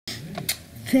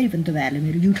फेरि पनि तपाईँहरूले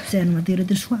मेरो युट्युब च्यानलमा धेरै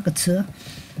धेरै स्वागत छ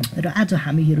र आज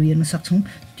हामीहरू हेर्न सक्छौँ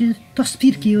त्यो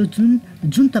तस्बिर के हो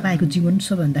जुन तपाईँको जीवन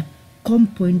सबभन्दा कम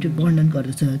पोइन्ट वर्णन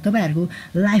गर्दछ तपाईँहरूको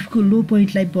लाइफको लो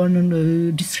पोइन्टलाई वर्णन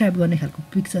डिस्क्राइब गर्ने खालको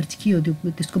पिक्चर चाहिँ के हो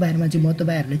त्यसको बारेमा चाहिँ म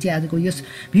तपाईँहरूलाई चाहिँ आजको यस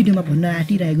भिडियोमा भन्न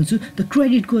आँटिरहेको छु द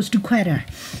क्रेडिट गोज टु क्वेरा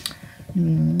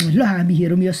ल हामी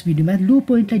हेरौँ यस भिडियोमा लो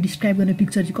पोइन्टलाई डिस्क्राइब गर्ने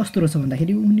पिक्चर चाहिँ कस्तो रहेछ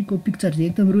भन्दाखेरि उनीको पिक्चर चाहिँ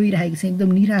एकदम रोइरहेको छ एकदम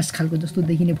निराश खालको जस्तो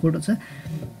देखिने फोटो छ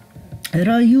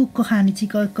र यो कहानी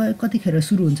चाहिँ कतिखेर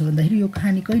सुरु हुन्छ भन्दाखेरि यो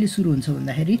कहानी कहिले सुरु हुन्छ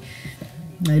भन्दाखेरि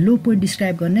लो पोइन्ट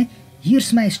डिस्क्राइब गर्ने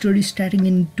here's my story starting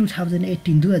in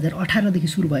 2018 देखि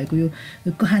सुरु भएको यो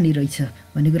कहानी रहेछ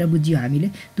भन्ने कुरा बुझ्यो हामीले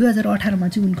 2018मा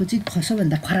चाहिँ उनको चाहिँ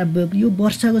सबभन्दा खराब यो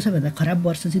वर्षको सबभन्दा खराब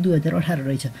वर्ष चाहिँ 2018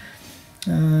 रहेछ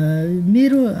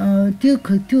मेरो त्यो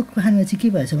कहानीमा चाहिँ के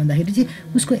भएछ भन्दाखेरि चाहिँ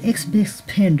उसको एक्स बेस्ट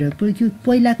फ्रेन्ड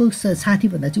पहिलाको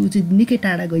साथीभन्दा चाहिँ ऊ चाहिँ निकै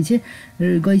टाढा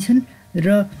गइछन्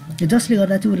र जसले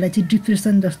गर्दा चाहिँ उसलाई चाहिँ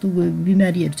डिप्रेसन जस्तो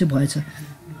बिमारीहरू चाहिँ भएछ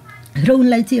र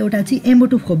उनलाई चाहिँ एउटा चाहिँ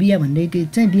एमोटोफोबिया भन्ने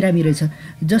चाहिँ बिरामी रहेछ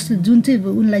जुन चाहिँ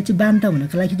उनलाई चाहिँ बान्ता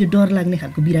हुनको लागि चाहिँ डर लाग्ने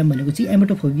खालको बिराम भनेको चाहिँ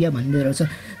एमोटोफोबिया भन्ने रहेछ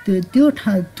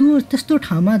त्यस्तो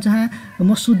ठाउँमा जहाँ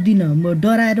म सुत्दिनँ म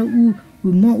डराएर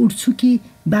म उठ्छु कि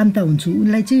बान्ता हुन्छु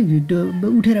उनलाई चाहिँ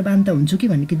उठेर बान्ता हुन्छु कि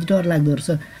भन्ने चाहिँ डर लाग्दो रहेछ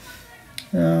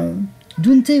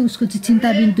जुन चाहिँ उसको चाहिँ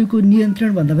चिन्ताबिन्दुको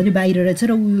नियन्त्रणभन्दा पनि बाहिर रहेछ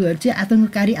र उनीहरू चाहिँ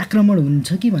आतङ्ककारी आक्रमण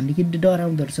हुन्छ कि भन्ने कि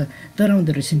डराउँदो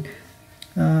रहेछन्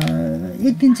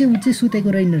एक दिन चाहिँ ऊ चाहिँ सुतेको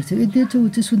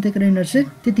रहेछ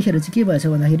त्यतिखेर चाहिँ के भएछ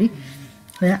भन्दाखेरि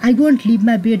I won't leave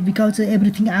my bed because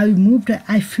everything I moved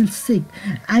I feel sick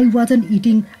I wasn't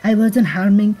eating I wasn't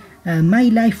harming my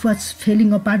life was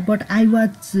falling apart but I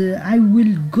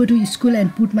will go to school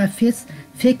and put my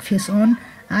fake face on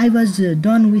I was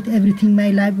done with everything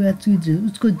my life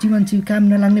उसको जीवन चाहिँ काम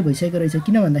नलाग्ने भइसकेको रहेछ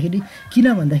किन भन्दाखेरि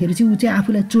चाहिँ ऊ चाहिँ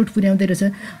आफूलाई चोट पुर्याउँदै रहेछ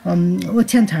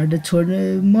ओछ्यान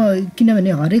छोड्ने म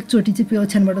किनभने हरेक चोटि चाहिँ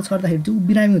ओछ्यानबाट छर्दाखेरि चाहिँ ऊ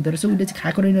बिरामी हुँदो रहेछ उसले चाहिँ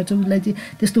खाएको रहेछ उसलाई चाहिँ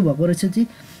त्यस्तो भएको रहेछ चाहिँ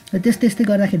त्यस्तै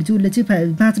गर्दाखेरि चाहिँ उसले चाहिँ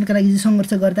बाँच्नको लागि चाहिँ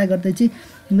सङ्घर्ष गर्दा चाहिँ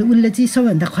उसले चाहिँ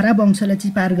सबभन्दा खराब अंशलाई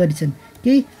चाहिँ पार गरिछन्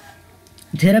केही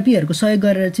थेरापीहरूको सहयोग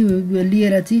गरेर चाहिँ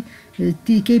लिएर चाहिँ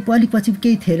ती केही पछि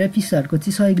केही थेरापिस्टहरूको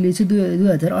चाहिँ सहयोगले चाहिँ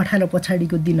 2018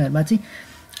 पछाडिको दिनहरूमा चाहिँ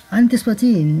अनि त्यसपछि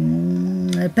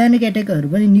प्यानिक एट्याकहरू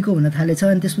पनि निको हुन थालेछ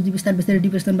अनि त्यसपछि बिस्तारै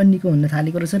डिप्रेसन पनि निको हुन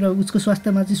थालेको रहेछ र उसको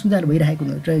स्वास्थ्यमा चाहिँ सुधार भइरहेको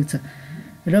रहेछ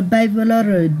र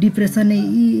बाइपोलर डिप्रेसन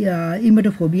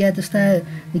इमेटोफोबिया जस्ता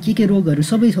के रोगहरू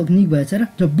सबै थोक निको भएछ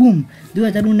र बुम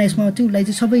 2019मा चाहिँ उसलाई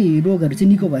चाहिँ सबै रोगहरू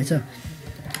चाहिँ निको भएछ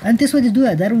अनि त्यसपछि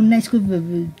 2019को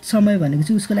समय भनेको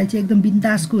चाहिँ उसको लागि चाहिँ एकदम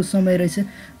बिन्दासको समय रहेछ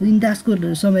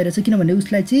किनभने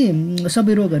उसलाई चाहिँ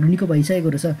सबै रोगहरू निको भइसकेको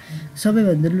रहेछ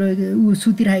सबैभन्दा ऊ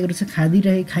सुतिरहेको रहेछ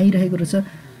खाइरहेको रहेछ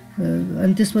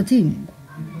अनि त्यसपछि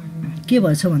के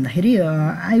भएछ भन्दाखेरि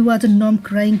आई वाज अ नम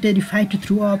crying terrified to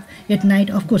through up at night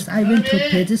of course I went through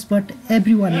phases but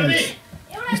every one else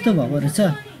यस्तो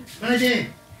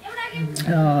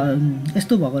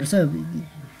भएको रहेछ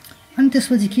अनि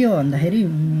त्यसपछि के हो भन्दाखेरि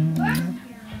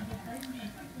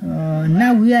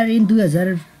नाउ वी आर इन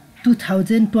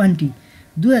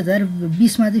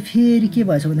 2020मा चाहिँ फेरि के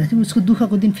भएछ भन्दाखेरि उसको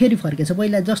दुःखको दिन फेरि फर्केछ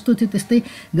पहिला जस्तो थियो त्यस्तै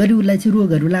गरी उसलाई चाहिँ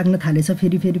रोगहरू लाग्न थालेछ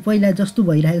फेरि पहिला जस्तो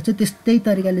भइरहेको छ त्यस्तै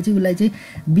तरिकाले चाहिँ उसलाई चाहिँ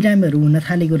बिरामीहरू हुन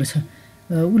थालेको रहेछ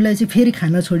उसलाई चाहिँ फेरि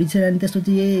खान छोडिन्छ अनि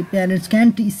त्यसपछि parents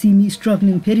can't C me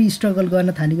struggling फेरि स्ट्रगल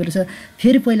गर्न थालेको रहेछ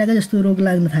फेरि पहिलाकै जस्तो रोग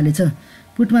लाग्न थालेछ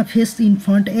put my face in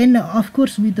front and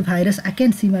of course with the virus I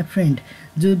can C my friend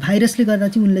जो भाइरसले गर्दा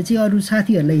चाहिँ उनले चाहिँ अरू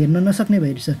साथीहरूलाई हेर्न नसक्ने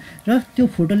भइरहेछ र त्यो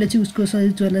फोटोले चाहिँ उसको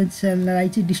सिचुएसनलाई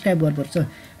चाहिँ डिस्क्राइब गर्नुपर्छ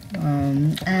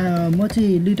म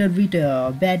चाहिँ लिटल बिट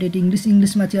ब्याड एट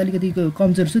इङ्ग्लिसमा चाहिँ अलिकति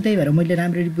कमजोर छु त्यही भएर मैले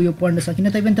राम्ररी यो पढ्न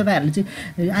सकिनँ तैपनि तपाईँहरूले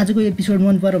चाहिँ आजको एपिसोड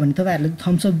मन पर्यो भने तपाईँहरूले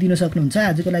थम्सअप दिन सक्नुहुन्छ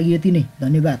आजको लागि यति नै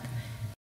धन्यवाद